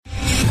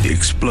the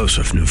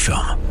explosive new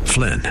film,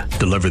 Flynn,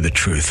 Deliver the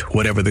Truth,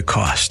 Whatever the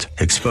Cost,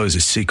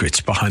 exposes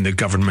secrets behind the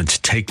government's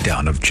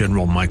takedown of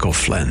General Michael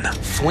Flynn.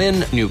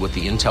 Flynn knew what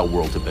the intel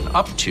world had been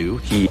up to.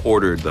 He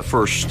ordered the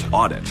first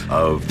audit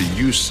of the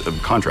use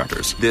of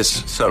contractors.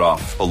 This set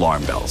off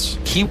alarm bells.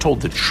 He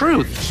told the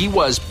truth. He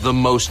was the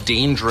most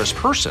dangerous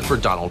person for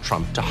Donald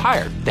Trump to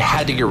hire. They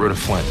had to get rid of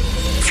Flynn.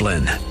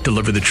 Flynn,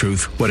 Deliver the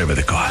Truth, Whatever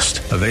the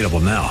Cost. Available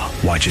now.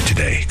 Watch it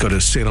today. Go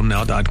to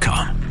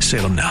salemnow.com.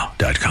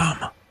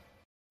 salemnow.com.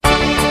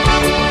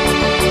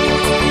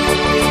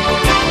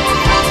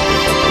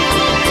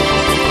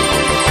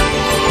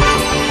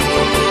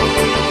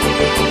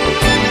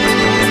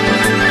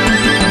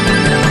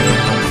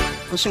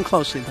 Listen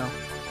closely, though.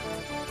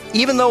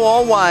 Even though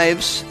all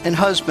wives and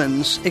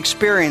husbands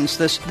experience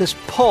this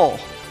pull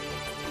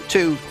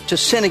to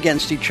sin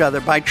against each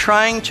other by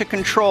trying to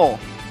control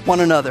one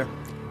another,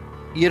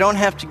 you don't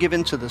have to give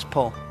in to this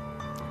pull.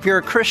 If you're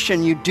a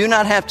Christian, you do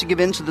not have to give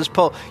in to this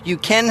pull. You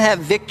can have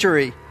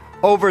victory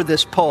over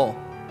this pull.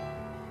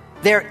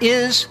 There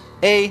is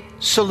a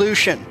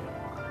solution,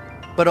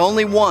 but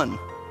only one.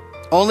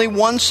 Only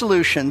one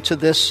solution to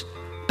this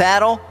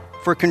battle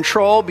for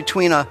control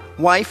between a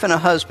wife and a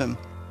husband.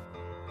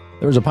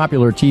 There was a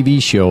popular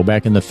TV show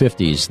back in the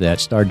 50s that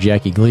starred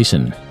Jackie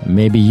Gleason.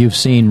 Maybe you've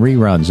seen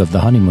reruns of The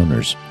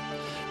Honeymooners.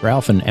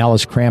 Ralph and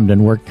Alice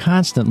Cramden were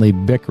constantly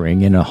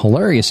bickering in a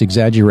hilarious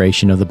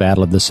exaggeration of the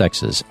battle of the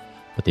sexes,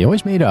 but they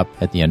always made up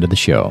at the end of the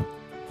show.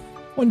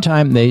 One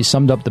time they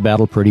summed up the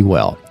battle pretty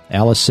well.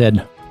 Alice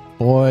said,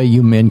 "Boy,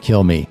 you men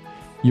kill me.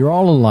 You're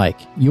all alike.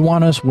 You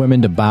want us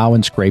women to bow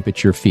and scrape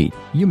at your feet.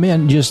 You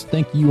men just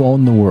think you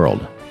own the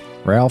world."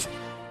 Ralph,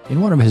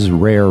 in one of his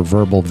rare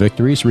verbal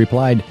victories,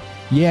 replied,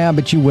 "Yeah,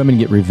 but you women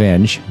get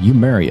revenge. You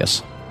marry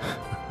us."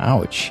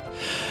 Ouch.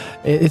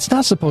 It's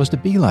not supposed to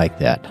be like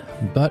that,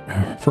 but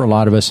for a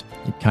lot of us,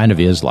 it kind of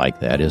is like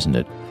that, isn't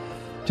it?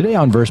 Today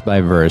on Verse by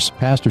Verse,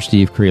 Pastor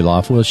Steve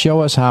Kreloff will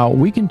show us how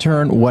we can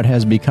turn what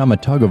has become a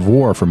tug of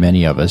war for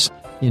many of us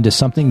into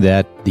something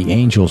that the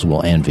angels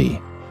will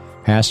envy.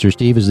 Pastor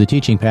Steve is the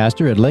teaching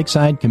pastor at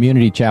Lakeside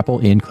Community Chapel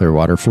in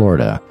Clearwater,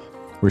 Florida.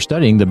 We're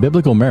studying the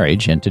biblical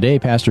marriage, and today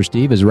Pastor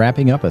Steve is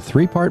wrapping up a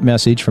three-part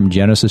message from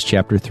Genesis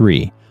chapter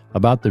 3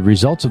 about the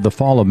results of the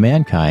fall of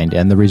mankind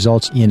and the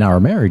results in our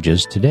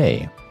marriages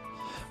today.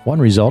 One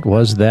result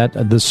was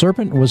that the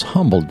serpent was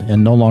humbled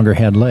and no longer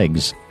had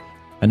legs.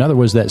 Another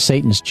was that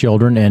Satan's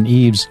children and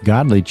Eve's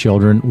godly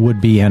children would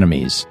be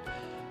enemies.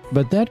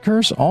 But that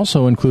curse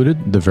also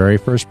included the very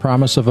first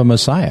promise of a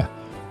Messiah.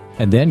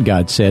 And then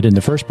God said in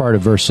the first part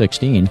of verse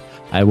 16,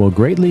 "I will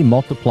greatly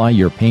multiply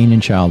your pain in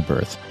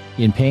childbirth.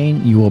 In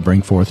pain you will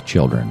bring forth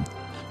children."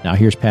 Now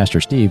here's Pastor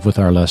Steve with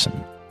our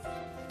lesson.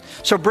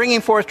 So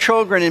bringing forth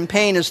children in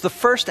pain is the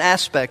first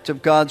aspect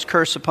of God's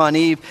curse upon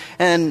Eve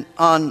and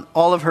on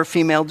all of her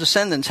female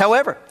descendants.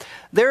 However,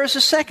 there is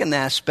a second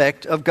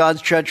aspect of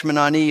God's judgment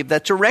on Eve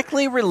that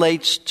directly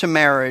relates to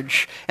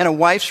marriage and a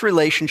wife's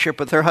relationship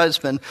with her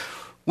husband,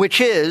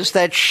 which is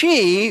that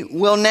she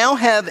will now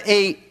have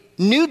a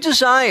new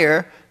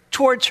desire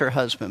towards her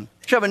husband.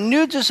 She'll have a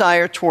new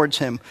desire towards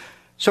him.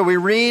 So we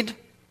read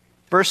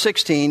verse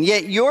 16,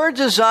 "Yet your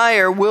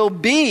desire will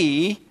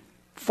be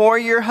for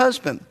your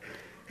husband."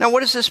 Now,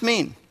 what does this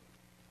mean?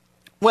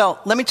 Well,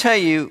 let me tell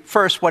you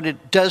first what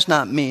it does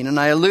not mean, and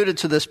I alluded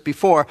to this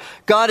before.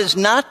 God is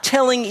not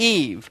telling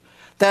Eve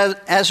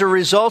that as a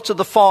result of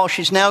the fall,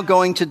 she's now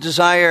going to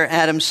desire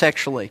Adam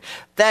sexually.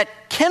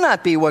 That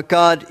cannot be what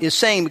God is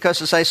saying,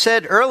 because as I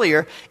said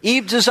earlier,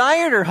 Eve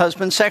desired her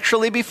husband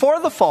sexually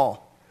before the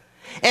fall.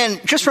 And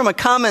just from a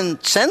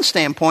common sense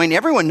standpoint,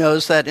 everyone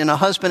knows that in a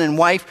husband and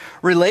wife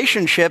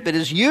relationship, it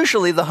is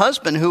usually the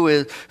husband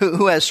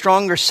who has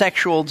stronger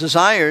sexual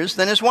desires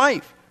than his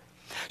wife.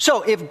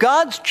 So if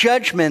God's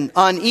judgment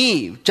on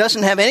Eve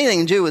doesn't have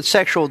anything to do with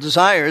sexual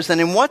desires,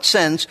 then in what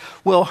sense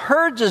will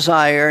her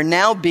desire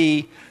now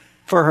be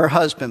for her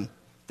husband?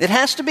 It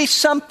has to be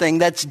something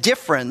that's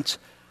different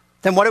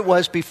than what it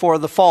was before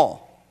the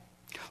fall.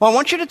 Well, I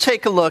want you to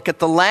take a look at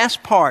the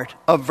last part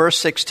of verse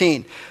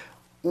 16,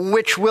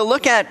 which we'll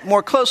look at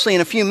more closely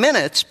in a few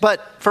minutes.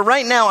 But for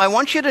right now, I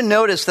want you to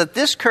notice that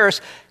this curse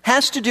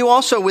has to do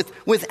also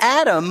with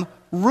Adam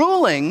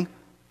ruling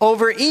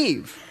over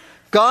Eve.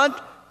 God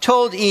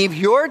told Eve,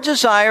 your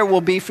desire will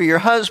be for your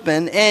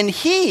husband, and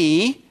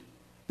he,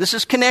 this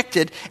is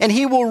connected, and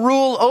he will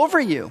rule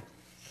over you.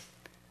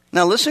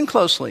 Now listen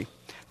closely.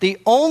 The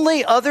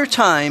only other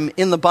time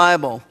in the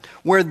Bible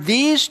where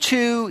these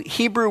two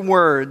Hebrew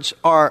words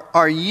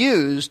are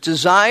used,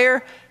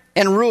 desire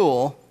and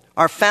rule,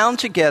 are found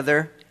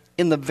together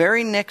in the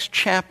very next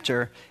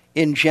chapter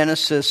in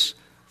Genesis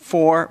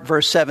 4,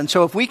 verse 7.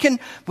 So if we can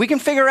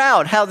figure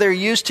out how they're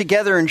used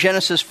together in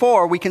Genesis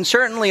 4, we can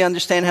certainly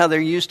understand how they're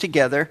used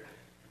together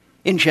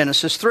in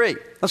Genesis 3.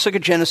 Let's look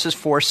at Genesis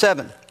 4,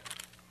 7.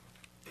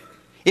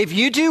 If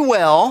you do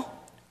well,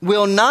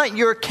 will not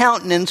your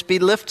countenance be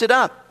lifted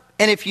up?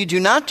 And if you do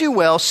not do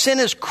well, sin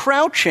is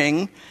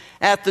crouching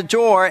at the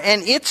door,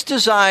 and its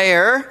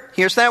desire,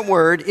 here's that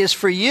word, is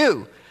for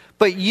you,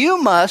 but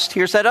you must,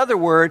 here's that other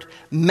word,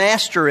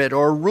 master it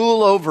or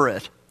rule over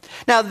it.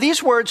 Now,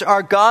 these words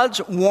are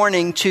God's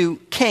warning to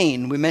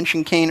Cain. We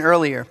mentioned Cain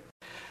earlier,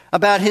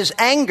 about his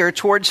anger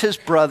towards his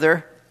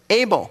brother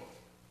Abel.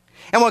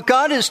 And what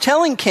God is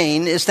telling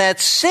Cain is that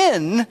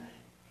sin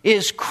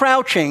is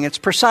crouching. It's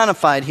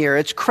personified here.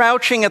 It's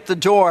crouching at the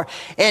door,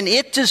 and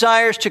it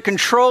desires to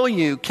control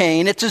you,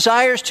 Cain. It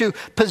desires to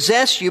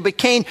possess you, but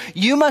Cain,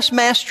 you must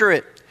master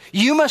it.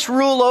 You must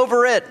rule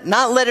over it,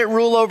 not let it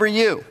rule over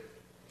you.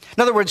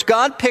 In other words,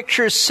 God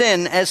pictures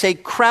sin as a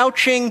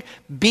crouching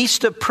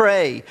beast of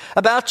prey,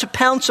 about to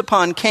pounce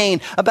upon Cain,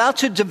 about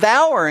to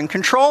devour and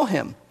control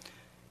him.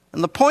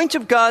 And the point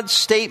of God's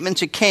statement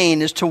to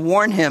Cain is to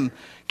warn him,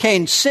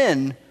 Cain,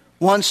 sin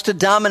wants to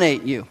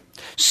dominate you.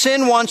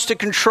 Sin wants to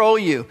control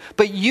you,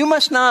 but you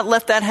must not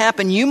let that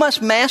happen. You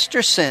must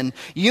master sin.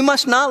 You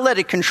must not let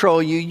it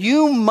control you.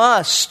 You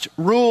must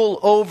rule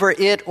over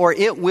it, or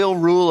it will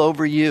rule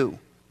over you.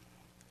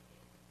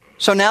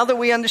 So now that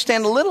we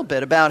understand a little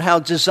bit about how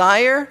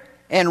desire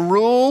and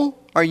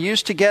rule are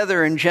used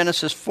together in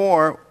Genesis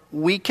 4,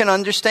 we can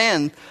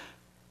understand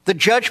the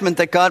judgment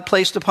that God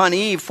placed upon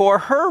Eve for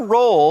her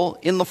role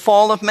in the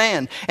fall of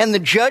man. And the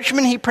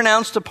judgment he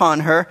pronounced upon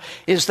her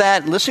is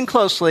that, listen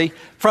closely,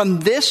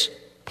 from this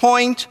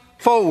point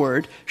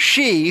forward,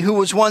 she, who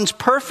was once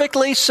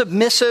perfectly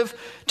submissive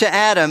to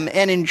Adam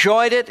and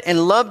enjoyed it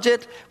and loved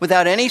it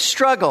without any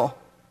struggle,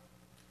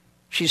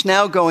 she's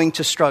now going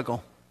to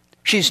struggle.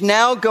 She's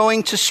now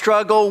going to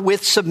struggle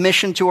with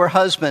submission to her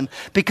husband,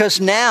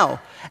 because now,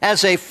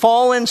 as a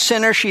fallen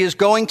sinner, she is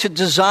going to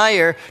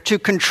desire to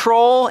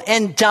control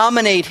and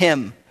dominate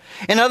him.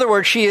 In other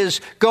words, she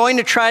is going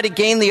to try to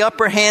gain the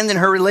upper hand in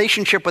her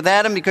relationship with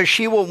Adam because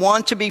she will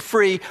want to be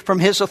free from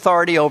his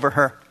authority over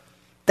her.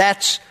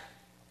 That's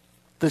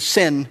the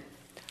sin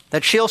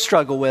that she'll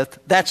struggle with.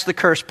 That's the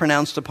curse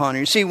pronounced upon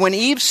her. You see, when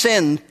Eve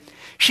sinned,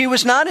 she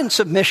was not in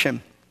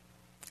submission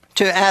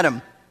to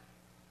Adam.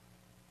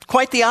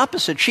 Quite the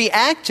opposite. She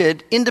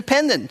acted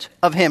independent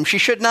of him. She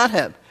should not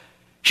have.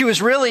 She was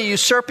really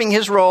usurping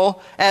his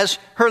role as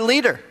her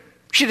leader.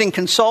 She didn't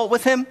consult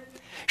with him.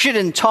 She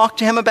didn't talk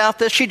to him about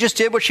this. She just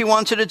did what she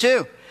wanted to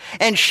do.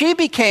 And she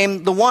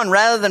became the one,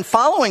 rather than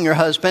following her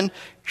husband,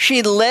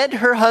 she led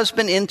her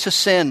husband into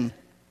sin.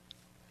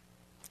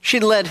 She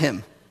led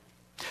him.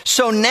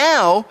 So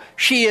now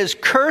she is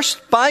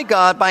cursed by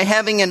God by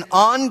having an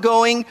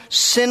ongoing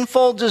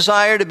sinful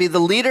desire to be the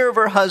leader of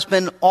her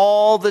husband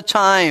all the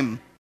time.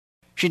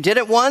 She did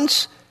it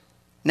once,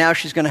 now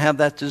she's going to have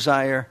that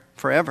desire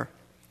forever.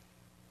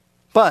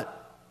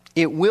 But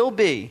it will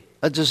be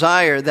a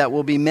desire that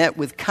will be met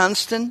with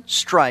constant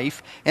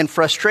strife and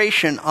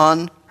frustration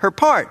on her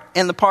part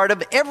and the part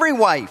of every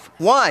wife.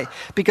 Why?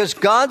 Because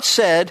God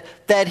said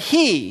that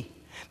he,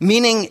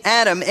 meaning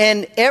Adam,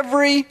 and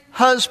every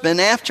husband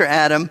after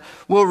Adam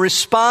will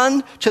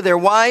respond to their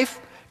wife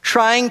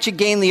trying to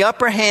gain the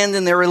upper hand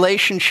in their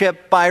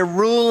relationship by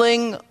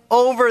ruling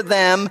over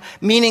them,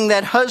 meaning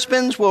that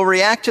husbands will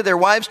react to their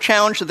wives'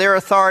 challenge to their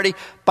authority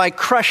by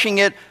crushing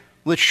it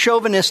with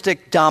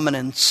chauvinistic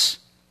dominance.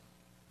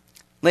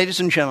 Ladies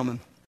and gentlemen,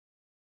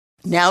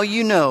 now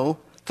you know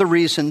the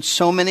reason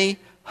so many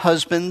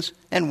husbands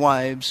and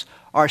wives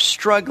are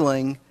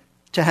struggling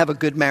to have a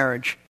good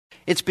marriage.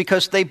 It's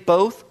because they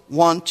both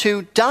want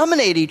to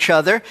dominate each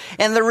other,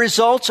 and the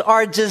results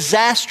are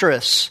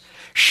disastrous.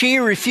 She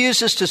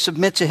refuses to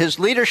submit to his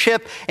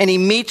leadership, and he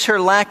meets her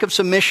lack of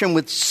submission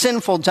with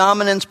sinful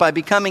dominance by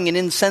becoming an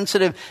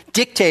insensitive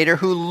dictator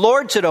who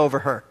lords it over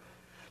her.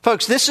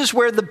 Folks, this is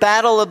where the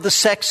battle of the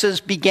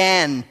sexes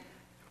began,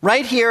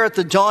 right here at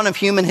the dawn of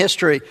human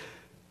history.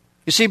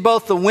 You see,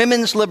 both the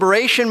women's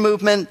liberation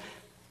movement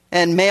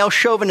and male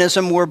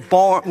chauvinism were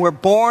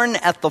born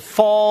at the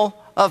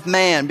fall of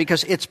man,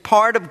 because it's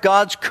part of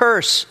God's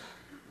curse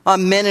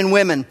on men and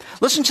women.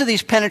 Listen to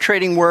these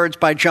penetrating words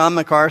by John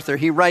MacArthur.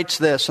 He writes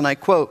this, and I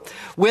quote,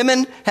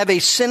 "Women have a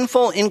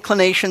sinful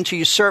inclination to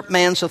usurp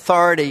man's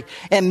authority,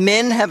 and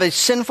men have a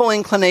sinful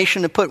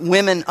inclination to put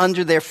women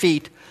under their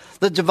feet.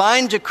 The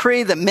divine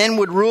decree that men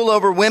would rule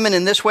over women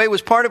in this way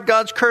was part of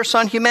God's curse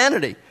on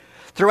humanity.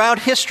 Throughout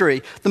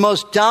history, the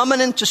most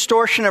dominant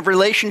distortion of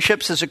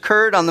relationships has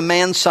occurred on the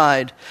man's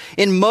side.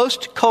 In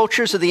most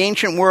cultures of the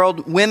ancient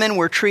world, women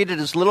were treated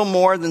as little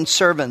more than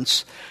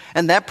servants.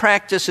 And that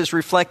practice is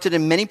reflected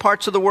in many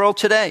parts of the world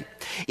today.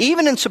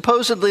 Even in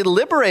supposedly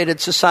liberated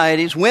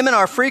societies, women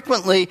are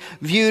frequently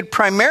viewed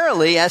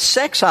primarily as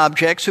sex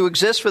objects who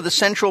exist for the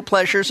sensual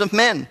pleasures of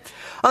men.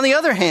 On the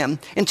other hand,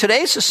 in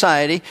today's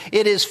society,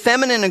 it is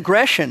feminine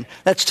aggression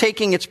that's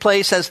taking its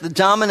place as the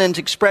dominant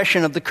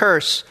expression of the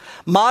curse.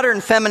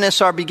 Modern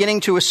feminists are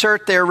beginning to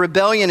assert their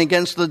rebellion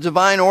against the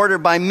divine order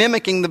by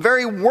mimicking the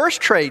very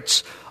worst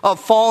traits of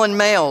fallen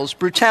males: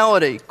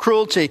 brutality,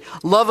 cruelty,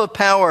 love of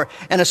power,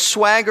 and a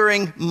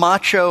swaggering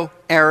macho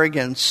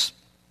arrogance.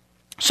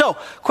 So,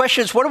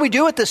 question is, what do we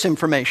do with this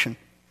information?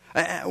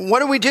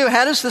 What do we do?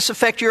 How does this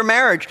affect your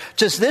marriage?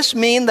 Does this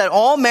mean that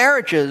all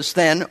marriages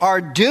then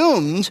are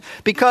doomed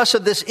because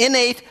of this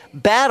innate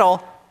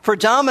battle for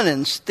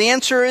dominance? The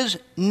answer is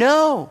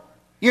no.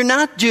 You're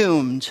not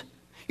doomed.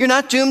 You're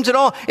not doomed at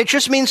all. It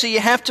just means that you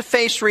have to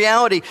face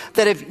reality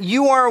that if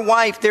you are a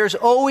wife, there's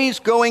always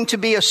going to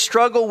be a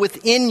struggle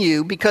within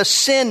you because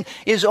sin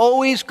is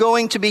always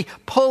going to be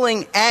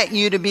pulling at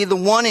you to be the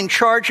one in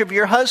charge of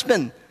your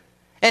husband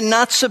and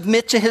not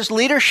submit to his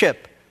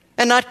leadership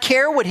and not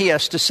care what he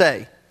has to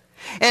say.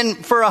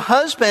 And for a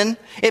husband,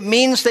 it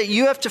means that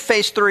you have to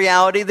face the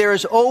reality there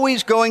is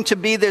always going to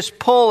be this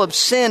pull of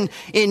sin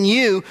in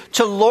you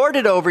to lord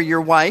it over your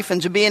wife and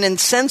to be an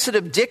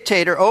insensitive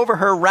dictator over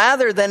her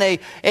rather than a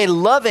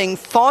loving,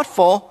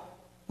 thoughtful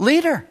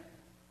leader.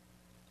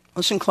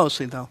 Listen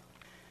closely, though.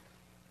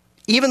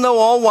 Even though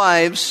all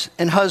wives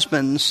and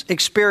husbands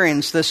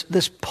experience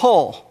this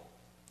pull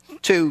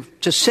to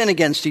sin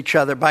against each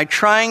other by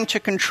trying to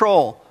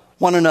control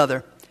one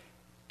another,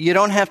 you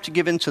don't have to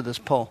give in to this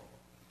pull.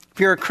 If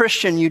you're a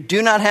Christian, you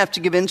do not have to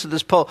give in to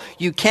this pull.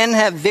 You can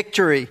have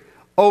victory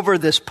over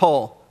this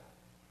pull.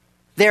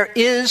 There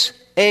is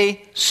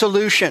a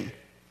solution,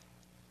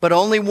 but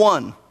only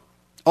one.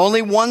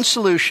 Only one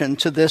solution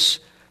to this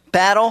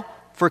battle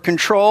for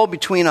control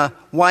between a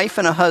wife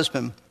and a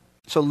husband.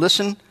 So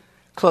listen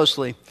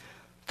closely.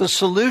 The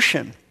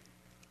solution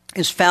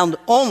is found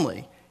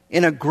only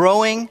in a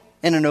growing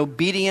and an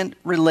obedient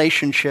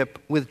relationship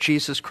with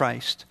Jesus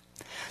Christ.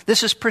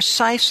 This is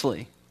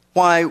precisely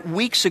why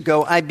weeks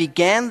ago I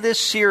began this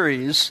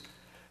series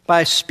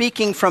by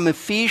speaking from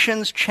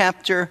Ephesians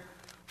chapter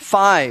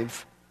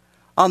 5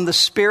 on the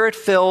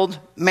Spirit-filled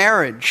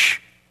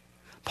marriage.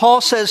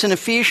 Paul says in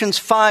Ephesians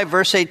 5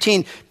 verse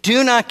 18,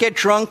 "Do not get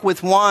drunk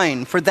with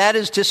wine, for that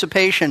is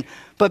dissipation,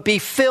 but be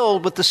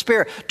filled with the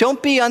Spirit."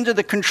 Don't be under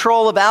the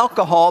control of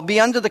alcohol. Be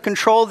under the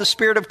control of the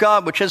Spirit of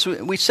God, which, as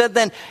we said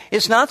then,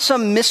 is not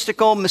some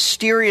mystical,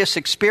 mysterious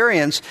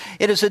experience.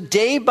 It is a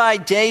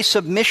day-by-day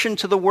submission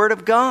to the Word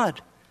of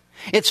God.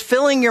 It's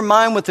filling your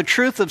mind with the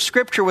truth of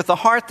Scripture, with a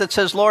heart that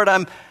says, "Lord,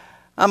 I'm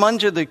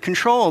under the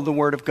control of the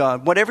Word of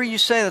God. Whatever you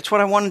say, that's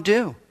what I want to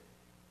do."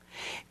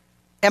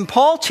 And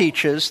Paul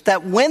teaches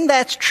that when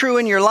that's true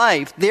in your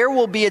life, there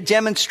will be a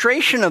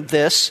demonstration of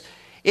this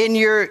in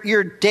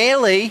your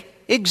daily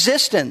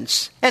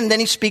existence. And then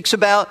he speaks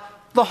about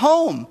the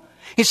home.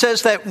 He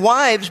says that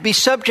wives, be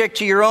subject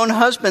to your own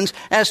husbands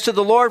as to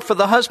the Lord, for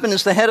the husband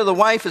is the head of the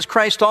wife, as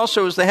Christ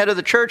also is the head of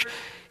the church,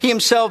 he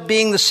himself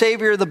being the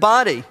Savior of the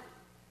body.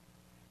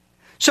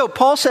 So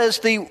Paul says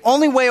the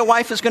only way a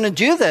wife is going to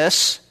do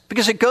this,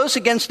 because it goes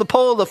against the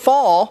pull of the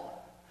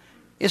fall,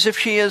 is if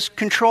she is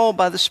controlled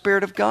by the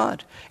Spirit of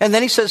God. And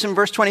then he says in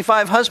verse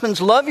 25,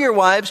 "Husbands, love your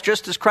wives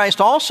just as Christ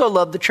also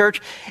loved the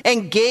church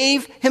and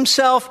gave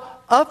himself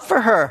up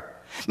for her."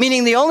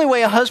 Meaning the only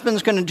way a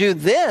husband's going to do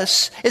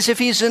this is if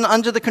he's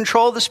under the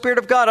control of the Spirit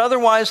of God.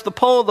 Otherwise, the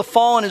pull of the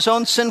fall and his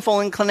own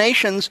sinful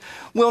inclinations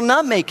will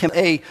not make him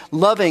a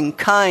loving,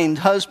 kind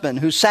husband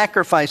who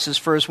sacrifices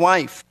for his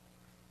wife.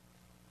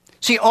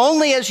 See,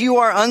 only as you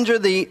are under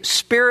the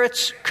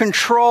Spirit's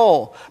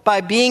control,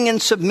 by being in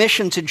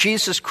submission to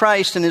Jesus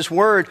Christ and His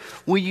Word,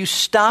 will you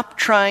stop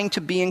trying to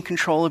be in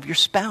control of your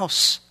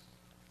spouse.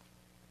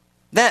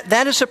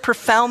 That is a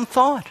profound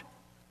thought.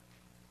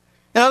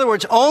 In other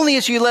words, only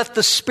as you let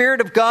the Spirit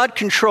of God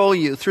control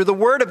you through the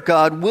Word of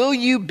God will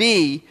you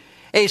be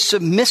a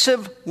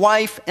submissive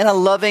wife and a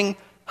loving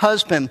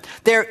husband.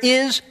 There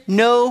is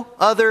no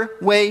other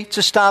way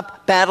to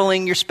stop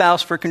battling your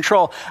spouse for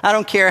control. I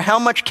don't care how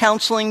much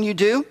counseling you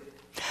do.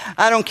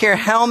 I don't care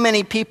how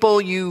many people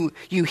you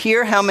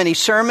hear, how many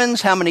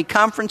sermons, how many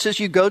conferences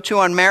you go to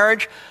on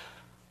marriage.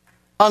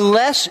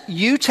 Unless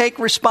you take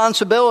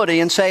responsibility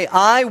and say,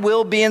 "I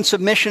will be in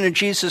submission to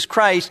Jesus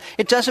Christ,"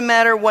 it doesn't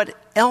matter what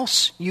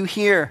else you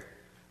hear,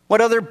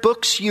 what other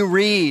books you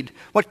read,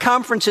 what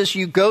conferences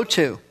you go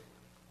to.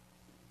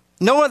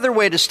 No other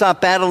way to stop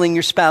battling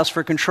your spouse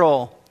for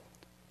control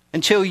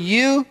until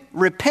you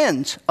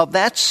repent of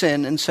that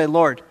sin and say,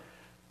 "Lord,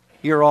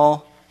 you're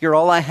all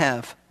I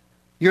have.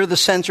 You're the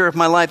center of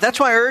my life." That's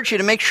why I urge you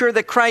to make sure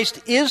that Christ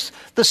is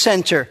the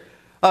center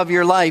of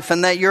your life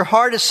and that your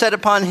heart is set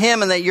upon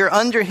Him and that you're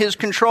under His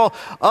control.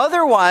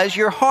 Otherwise,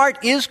 your heart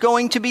is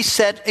going to be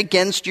set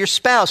against your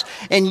spouse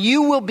and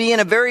you will be in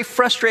a very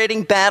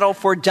frustrating battle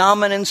for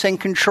dominance and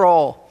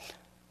control.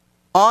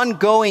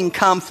 Ongoing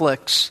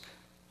conflicts.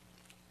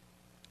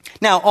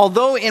 Now,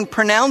 although in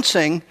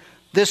pronouncing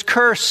this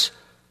curse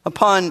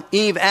upon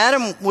Eve,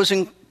 Adam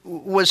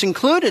was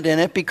included in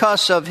it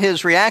because of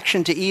his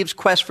reaction to Eve's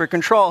quest for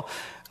control,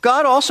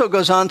 God also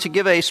goes on to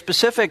give a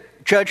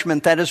specific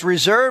judgment that is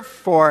reserved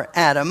for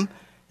Adam.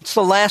 It's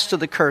the last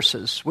of the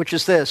curses, which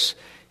is this: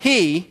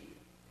 he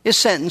is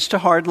sentenced to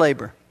hard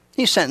labor.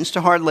 He's sentenced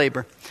to hard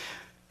labor.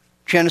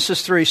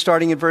 Genesis 3,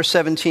 starting at verse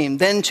 17.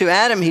 "Then to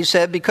Adam he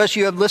said, because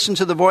you have listened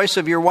to the voice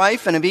of your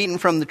wife and have eaten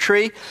from the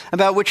tree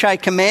about which I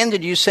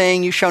commanded you,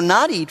 saying, you shall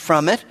not eat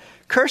from it,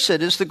 cursed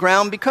is the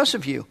ground because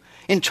of you.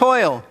 In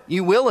toil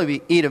you will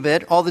eat of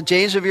it all the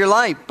days of your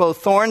life.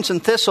 Both thorns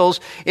and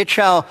thistles it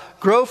shall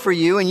grow for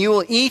you, and you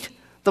will eat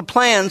the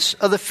plants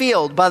of the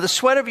field. By the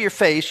sweat of your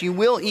face you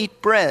will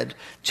eat bread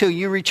till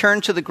you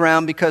return to the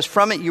ground, because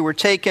from it you were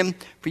taken,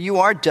 for you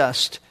are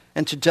dust,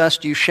 and to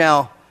dust you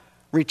shall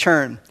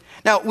return.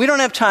 Now, we don't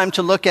have time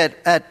to look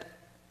at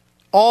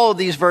all of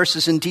these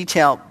verses in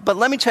detail, but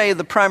let me tell you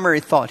the primary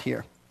thought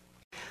here.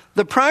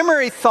 The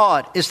primary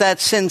thought is that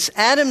since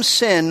Adam's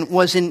sin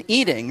was in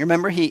eating,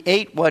 remember he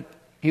ate what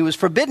he was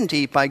forbidden to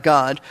eat by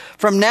God,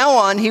 from now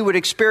on he would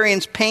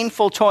experience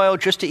painful toil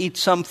just to eat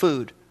some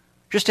food,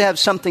 just to have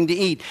something to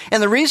eat.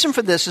 And the reason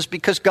for this is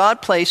because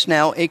God placed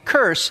now a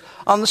curse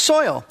on the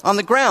soil, on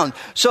the ground,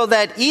 so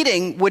that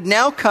eating would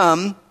now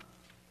come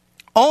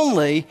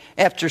only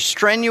after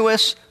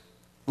strenuous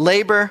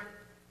labor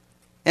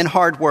and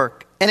hard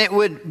work. And it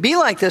would be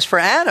like this for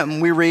Adam,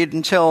 we read,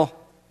 until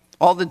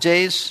all the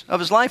days of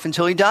his life,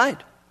 until he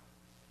died.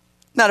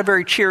 Not a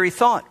very cheery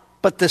thought,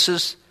 but this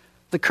is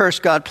the curse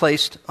God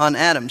placed on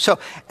Adam. So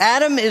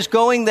Adam is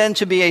going then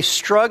to be a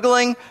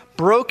struggling,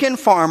 broken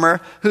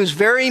farmer whose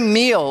very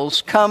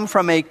meals come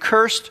from a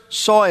cursed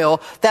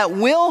soil that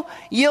will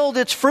yield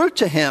its fruit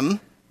to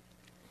him,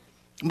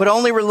 but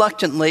only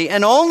reluctantly,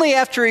 and only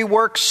after he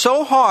works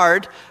so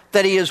hard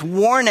that he is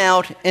worn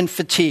out and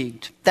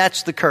fatigued.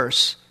 That's the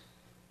curse.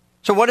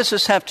 So what does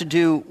this have to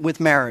do with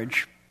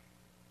marriage?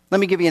 Let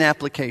me give you an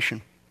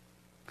application.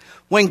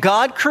 When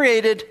God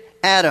created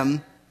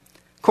Adam,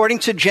 according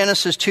to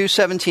Genesis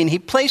 2:17, he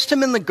placed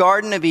him in the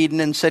Garden of Eden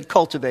and said,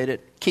 cultivate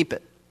it, keep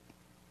it.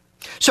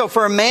 So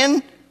for a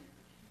man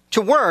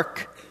to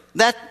work,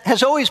 that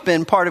has always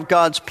been part of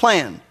God's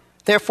plan.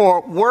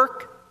 Therefore,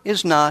 work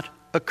is not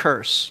a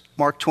curse.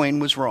 Mark Twain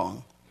was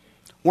wrong.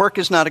 Work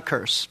is not a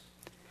curse.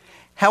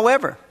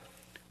 However,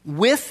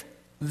 with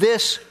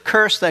this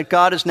curse that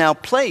God has now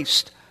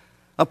placed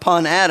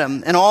upon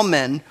Adam and all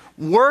men,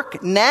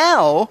 work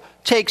now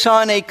takes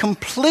on a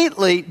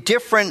completely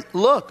different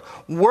look.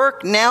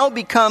 Work now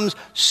becomes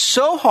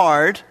so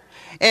hard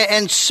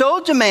and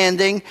so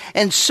demanding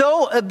and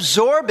so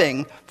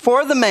absorbing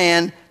for the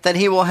man that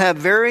he will have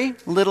very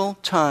little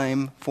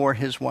time for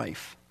his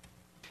wife.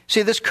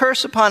 See, this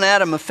curse upon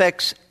Adam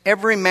affects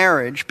every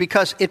marriage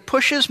because it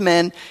pushes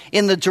men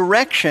in the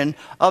direction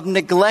of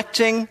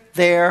neglecting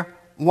their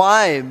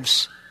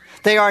wives.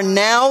 They are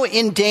now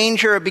in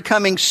danger of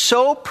becoming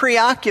so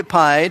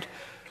preoccupied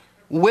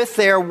with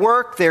their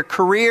work, their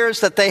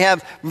careers, that they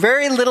have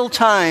very little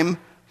time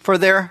for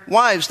their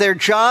wives. Their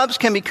jobs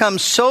can become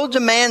so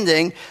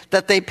demanding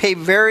that they pay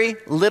very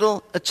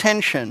little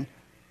attention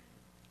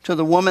to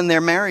the woman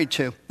they're married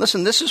to.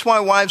 Listen, this is why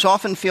wives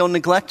often feel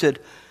neglected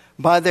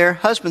by their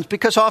husbands,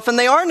 because often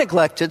they are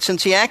neglected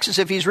since he acts as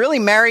if he's really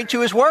married to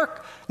his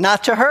work,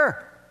 not to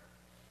her.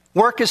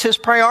 Work is his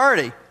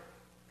priority.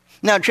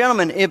 Now,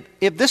 gentlemen,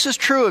 if this is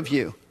true of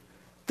you,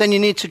 then you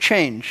need to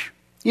change.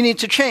 You need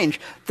to change.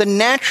 The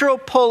natural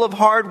pull of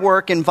hard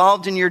work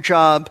involved in your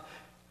job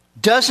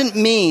doesn't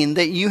mean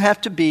that you have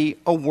to be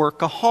a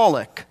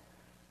workaholic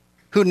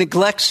who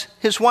neglects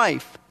his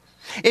wife.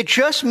 It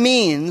just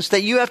means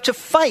that you have to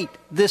fight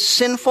this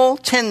sinful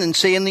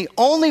tendency, and the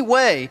only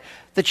way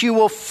that you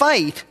will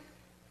fight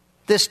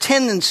this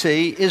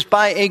tendency is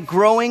by a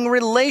growing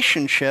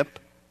relationship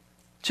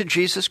to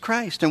Jesus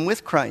Christ and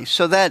with Christ,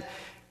 so that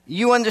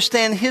you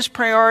understand his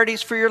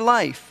priorities for your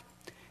life.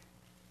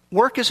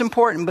 Work is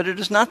important, but it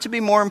is not to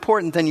be more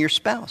important than your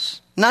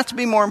spouse, not to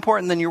be more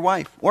important than your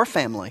wife or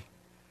family.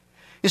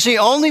 You see,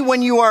 only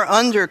when you are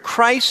under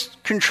Christ's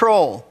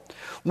control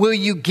will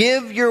you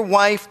give your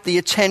wife the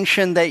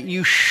attention that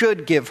you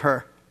should give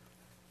her,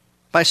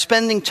 by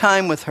spending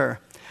time with her,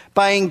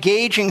 by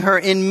engaging her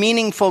in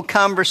meaningful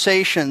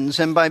conversations,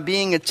 and by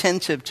being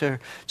attentive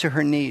to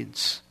her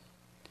needs.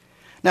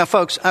 Now,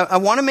 folks, I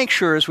want to make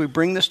sure as we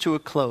bring this to a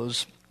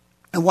close,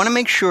 I want to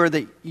make sure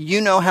that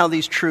you know how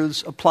these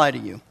truths apply to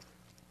you.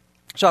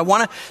 So I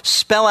want to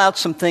spell out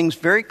some things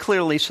very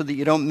clearly so that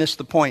you don't miss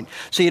the point.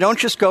 So you don't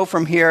just go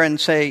from here and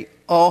say,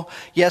 oh,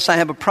 yes, I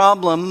have a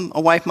problem.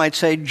 A wife might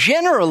say,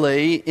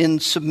 generally,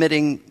 in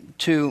submitting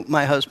to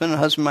my husband. A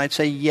husband might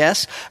say,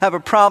 yes, I have a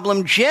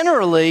problem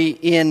generally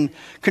in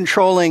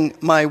controlling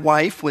my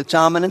wife with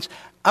dominance.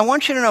 I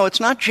want you to know it's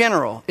not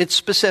general, it's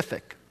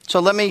specific. So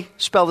let me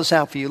spell this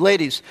out for you.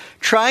 Ladies,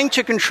 trying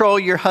to control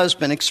your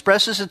husband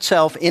expresses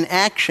itself in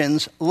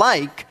actions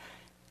like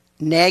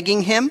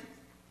nagging him,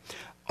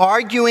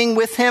 arguing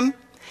with him,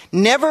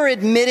 never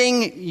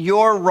admitting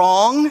you're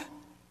wrong,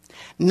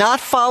 not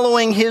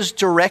following his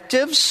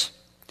directives,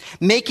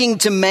 making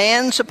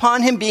demands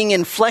upon him, being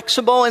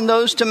inflexible in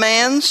those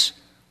demands,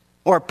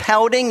 or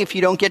pouting if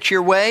you don't get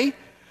your way,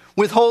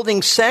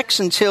 withholding sex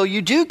until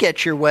you do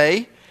get your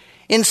way,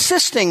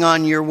 insisting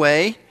on your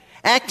way,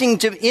 acting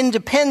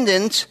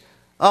independent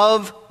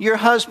of your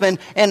husband,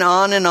 and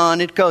on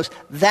it goes.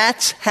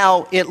 That's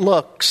how it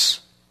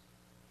looks.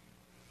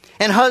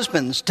 And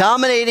husbands,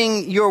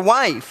 dominating your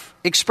wife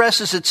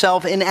expresses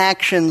itself in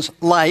actions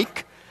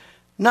like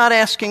not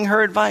asking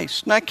her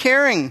advice, not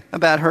caring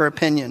about her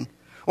opinion,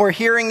 or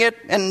hearing it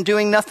and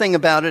doing nothing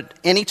about it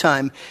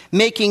anytime,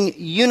 making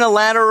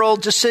unilateral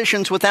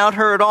decisions without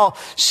her at all,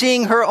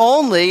 seeing her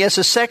only as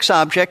a sex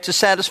object to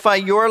satisfy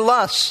your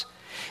lusts,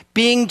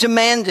 being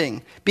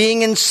demanding,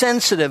 being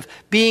insensitive,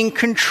 being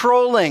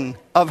controlling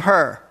of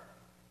her,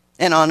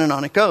 And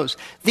on it goes.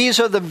 These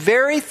are the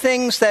very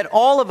things that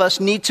all of us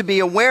need to be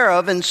aware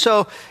of. And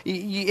so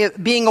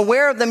being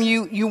aware of them,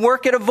 you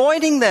work at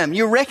avoiding them.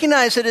 You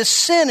recognize it as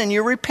sin and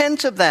you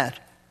repent of that.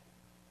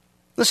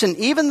 Listen,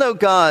 even though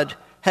God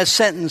has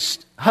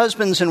sentenced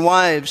husbands and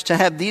wives to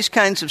have these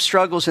kinds of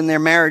struggles in their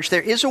marriage,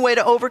 there is a way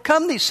to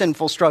overcome these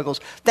sinful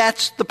struggles.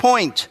 That's the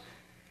point.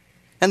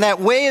 And that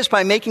way is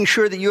by making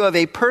sure that you have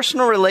a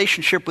personal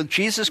relationship with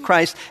Jesus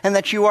Christ and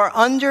that you are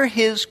under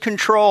His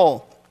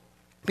control.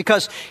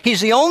 Because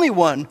He's the only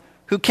one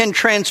who can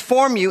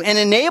transform you and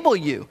enable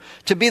you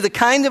to be the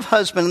kind of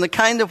husband and the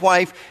kind of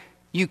wife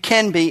you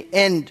can be.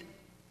 And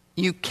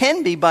you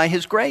can be by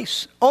His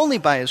grace, only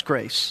by His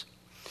grace.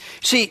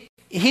 See,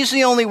 He's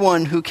the only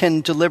one who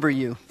can deliver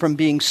you from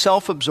being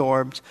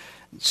self-absorbed,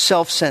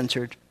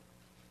 self-centered.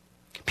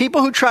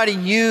 People who try to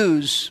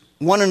use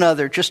one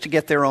another just to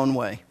get their own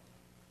way.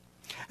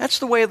 That's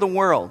the way of the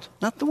world,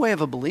 not the way of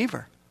a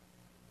believer.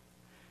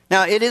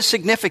 Now, it is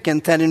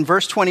significant that in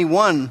verse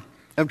 21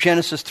 of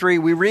Genesis 3,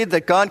 we read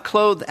that God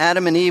clothed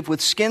Adam and Eve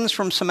with skins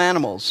from some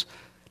animals.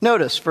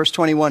 Notice, verse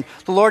 21,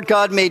 the Lord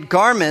God made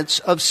garments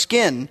of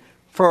skin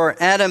for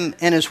Adam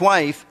and his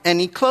wife,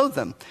 and He clothed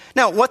them.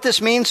 Now, what this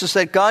means is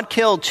that God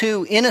killed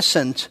two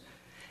innocent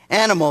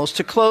animals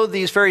to clothe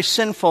these very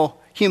sinful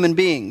human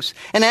beings.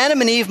 And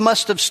Adam and Eve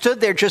must have stood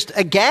there just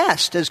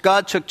aghast as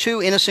God took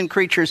two innocent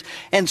creatures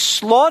and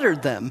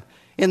slaughtered them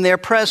in their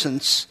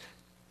presence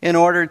in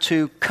order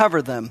to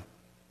cover them.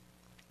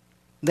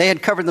 They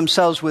had covered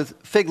themselves with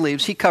fig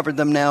leaves. He covered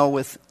them now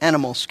with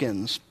animal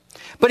skins.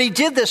 But He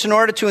did this in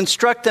order to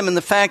instruct them in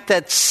the fact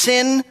that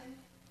sin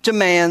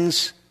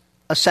demands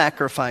a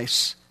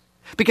sacrifice.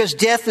 Because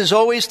death is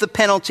always the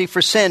penalty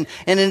for sin,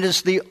 and it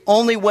is the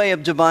only way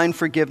of divine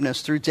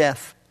forgiveness through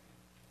death.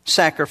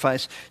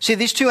 Sacrifice. See,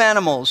 these two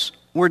animals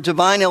were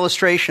divine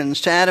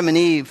illustrations to Adam and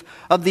Eve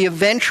of the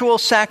eventual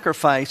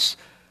sacrifice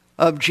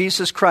of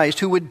Jesus Christ,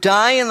 who would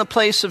die in the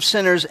place of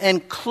sinners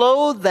and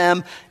clothe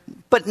them,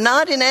 but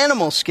not in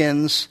animal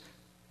skins,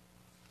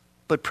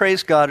 but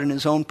praise God in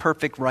His own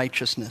perfect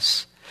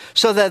righteousness,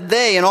 so that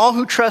they and all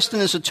who trust in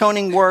His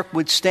atoning work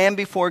would stand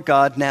before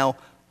God now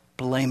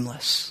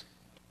blameless.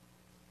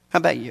 How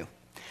about you?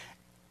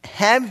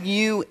 Have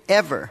you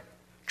ever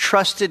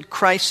trusted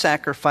Christ's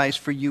sacrifice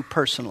for you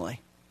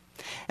personally?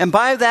 And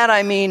by that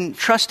I mean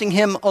trusting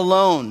Him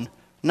alone,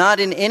 not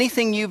in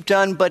anything you've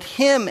done, but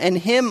Him and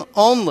Him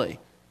only.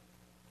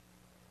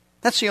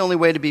 That's the only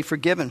way to be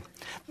forgiven.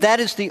 That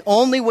is the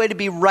only way to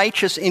be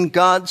righteous in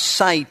God's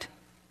sight,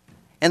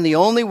 and the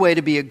only way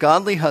to be a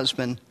godly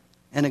husband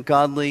and a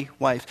godly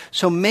wife.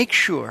 So make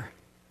sure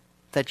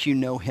that you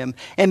know Him,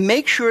 and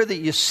make sure that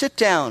you sit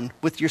down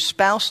with your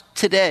spouse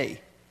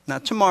today,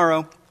 not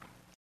tomorrow,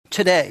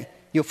 today.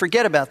 You'll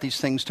forget about these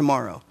things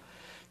tomorrow.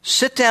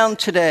 Sit down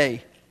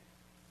today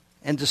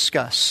and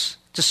discuss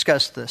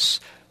this.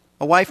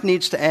 A wife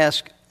needs to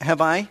ask, have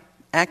I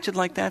acted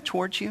like that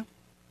towards you?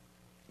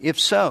 If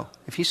so,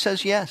 if he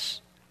says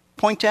yes,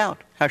 point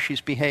out how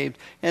she's behaved.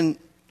 And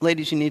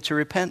ladies, you need to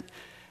repent.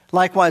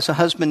 Likewise, a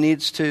husband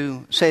needs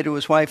to say to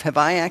his wife, have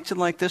I acted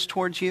like this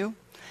towards you?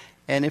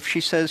 And if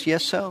she says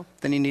yes so,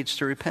 then he needs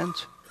to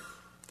repent.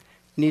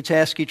 You need to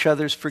ask each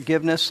other's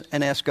forgiveness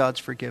and ask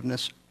God's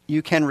forgiveness.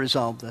 You can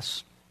resolve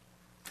this.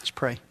 Let's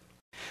pray.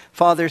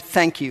 Father,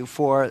 thank you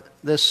for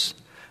this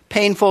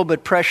painful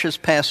but precious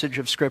passage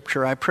of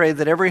Scripture. I pray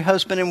that every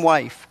husband and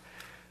wife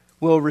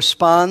will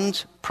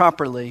respond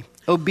properly,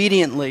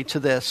 obediently to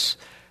this,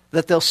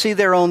 that they'll see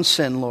their own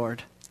sin,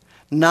 Lord.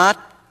 Not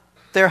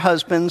their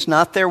husbands,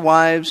 not their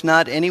wives,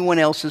 not anyone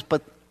else's,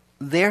 but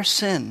their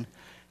sin.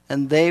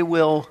 And they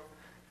will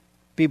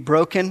be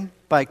broken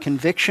by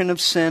conviction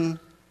of sin,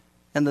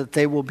 and that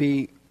they will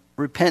be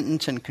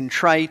repentant and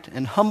contrite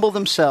and humble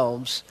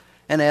themselves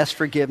and ask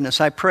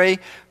forgiveness. I pray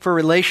for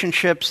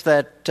relationships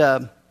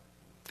that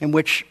in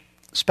which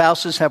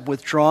spouses have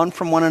withdrawn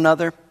from one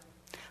another.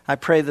 I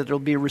pray that it'll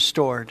be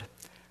restored.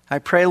 I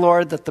pray,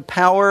 Lord, that the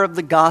power of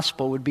the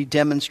gospel would be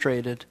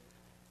demonstrated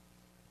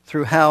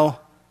through how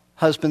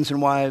husbands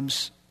and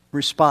wives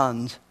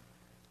respond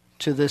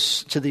to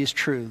these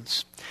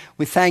truths.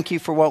 We thank you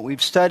for what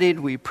we've studied.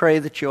 We pray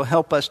that you'll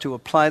help us to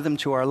apply them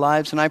to our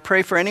lives. And I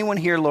pray for anyone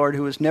here, Lord,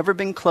 who has never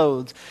been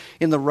clothed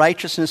in the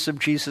righteousness of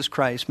Jesus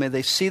Christ. May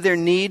they see their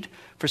need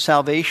for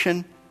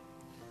salvation,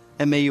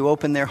 and may you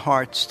open their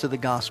hearts to the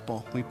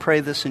gospel. We pray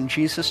this in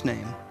Jesus'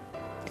 name.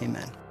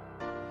 Amen.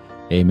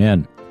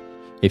 Amen.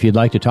 If you'd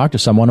like to talk to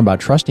someone about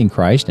trusting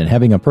Christ and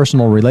having a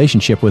personal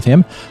relationship with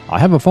Him, I'll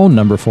have a phone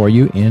number for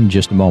you in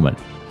just a moment.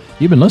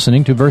 You've been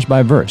listening to Verse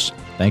by Verse.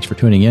 Thanks for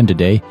tuning in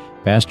today.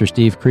 Pastor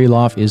Steve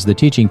Kreloff is the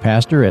teaching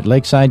pastor at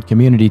Lakeside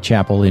Community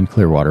Chapel in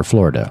Clearwater,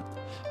 Florida.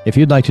 If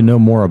you'd like to know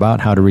more about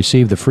how to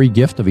receive the free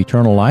gift of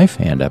eternal life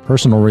and a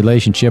personal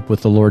relationship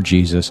with the Lord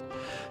Jesus,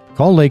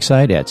 call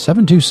Lakeside at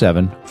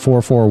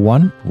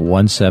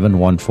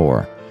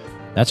 727-441-1714.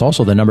 That's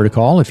also the number to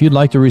call if you'd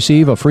like to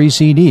receive a free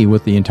CD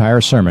with the entire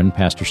sermon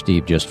Pastor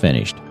Steve just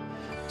finished.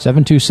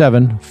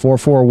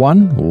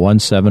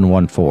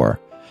 727-441-1714.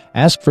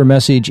 Ask for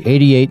message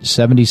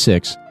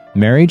 8876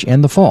 Marriage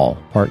and the Fall,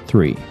 Part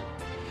 3.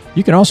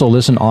 You can also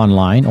listen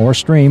online or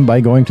stream by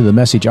going to the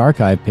Message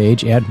Archive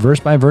page at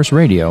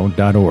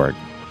versebyverseradio.org.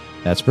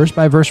 That's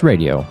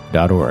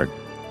versebyverseradio.org.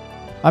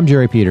 I'm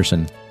Jerry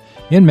Peterson.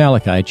 In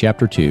Malachi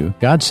chapter 2,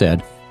 God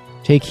said,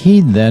 "Take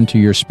heed then to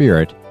your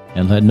spirit,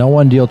 and let no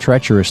one deal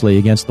treacherously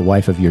against the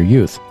wife of your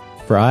youth.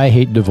 For I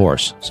hate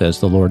divorce, says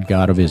the Lord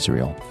God of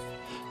Israel."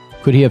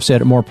 Could he have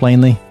said it more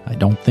plainly? I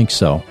don't think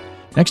so.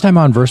 Next time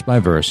on Verse by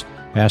Verse,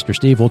 Pastor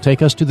Steve will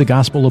take us to the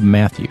Gospel of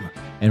Matthew,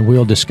 and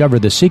we'll discover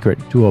the secret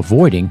to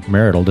avoiding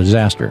marital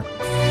disaster.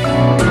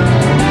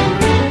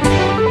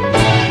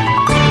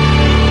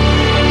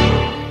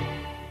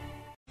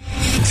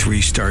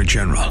 Three-star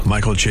General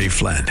Michael J.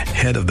 Flynn,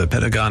 head of the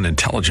Pentagon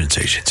Intelligence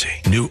Agency,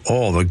 knew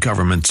all the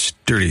government's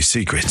dirty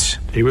secrets.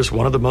 He was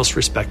one of the most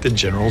respected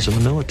generals in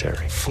the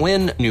military.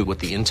 Flynn knew what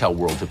the intel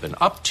world had been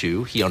up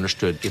to. He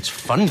understood its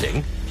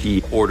funding.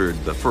 He ordered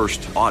the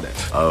first audit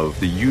of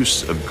the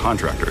use of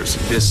contractors.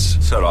 This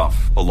set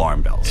off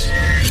alarm bells.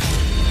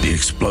 The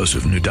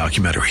explosive new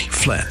documentary,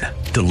 Flynn,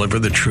 Deliver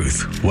the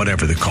Truth,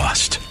 Whatever the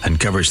Cost,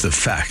 uncovers the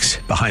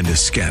facts behind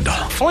this scandal.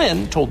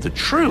 Flynn told the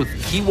truth.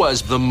 He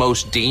was the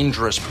most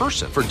dangerous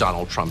person for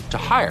Donald Trump to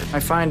hire. I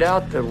find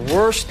out the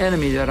worst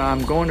enemy that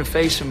I'm going to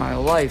face in my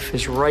life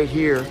is right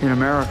here in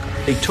America.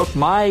 They took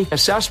my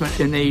assessment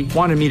and they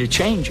wanted me to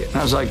change it. And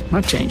I was like, I'm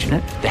not changing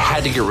it. They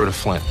had to get rid of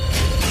Flynn.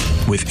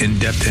 With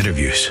in-depth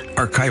interviews,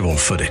 archival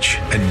footage,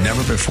 and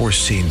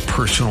never-before-seen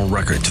personal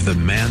records of the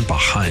man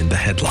behind the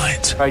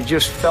headlines. I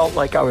just felt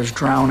like I was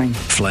drowning.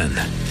 Flynn,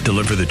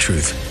 Deliver the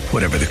Truth,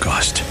 Whatever the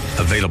Cost.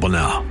 Available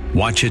now.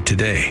 Watch it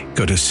today.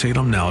 Go to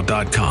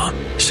salemnow.com.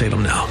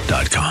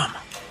 salemnow.com.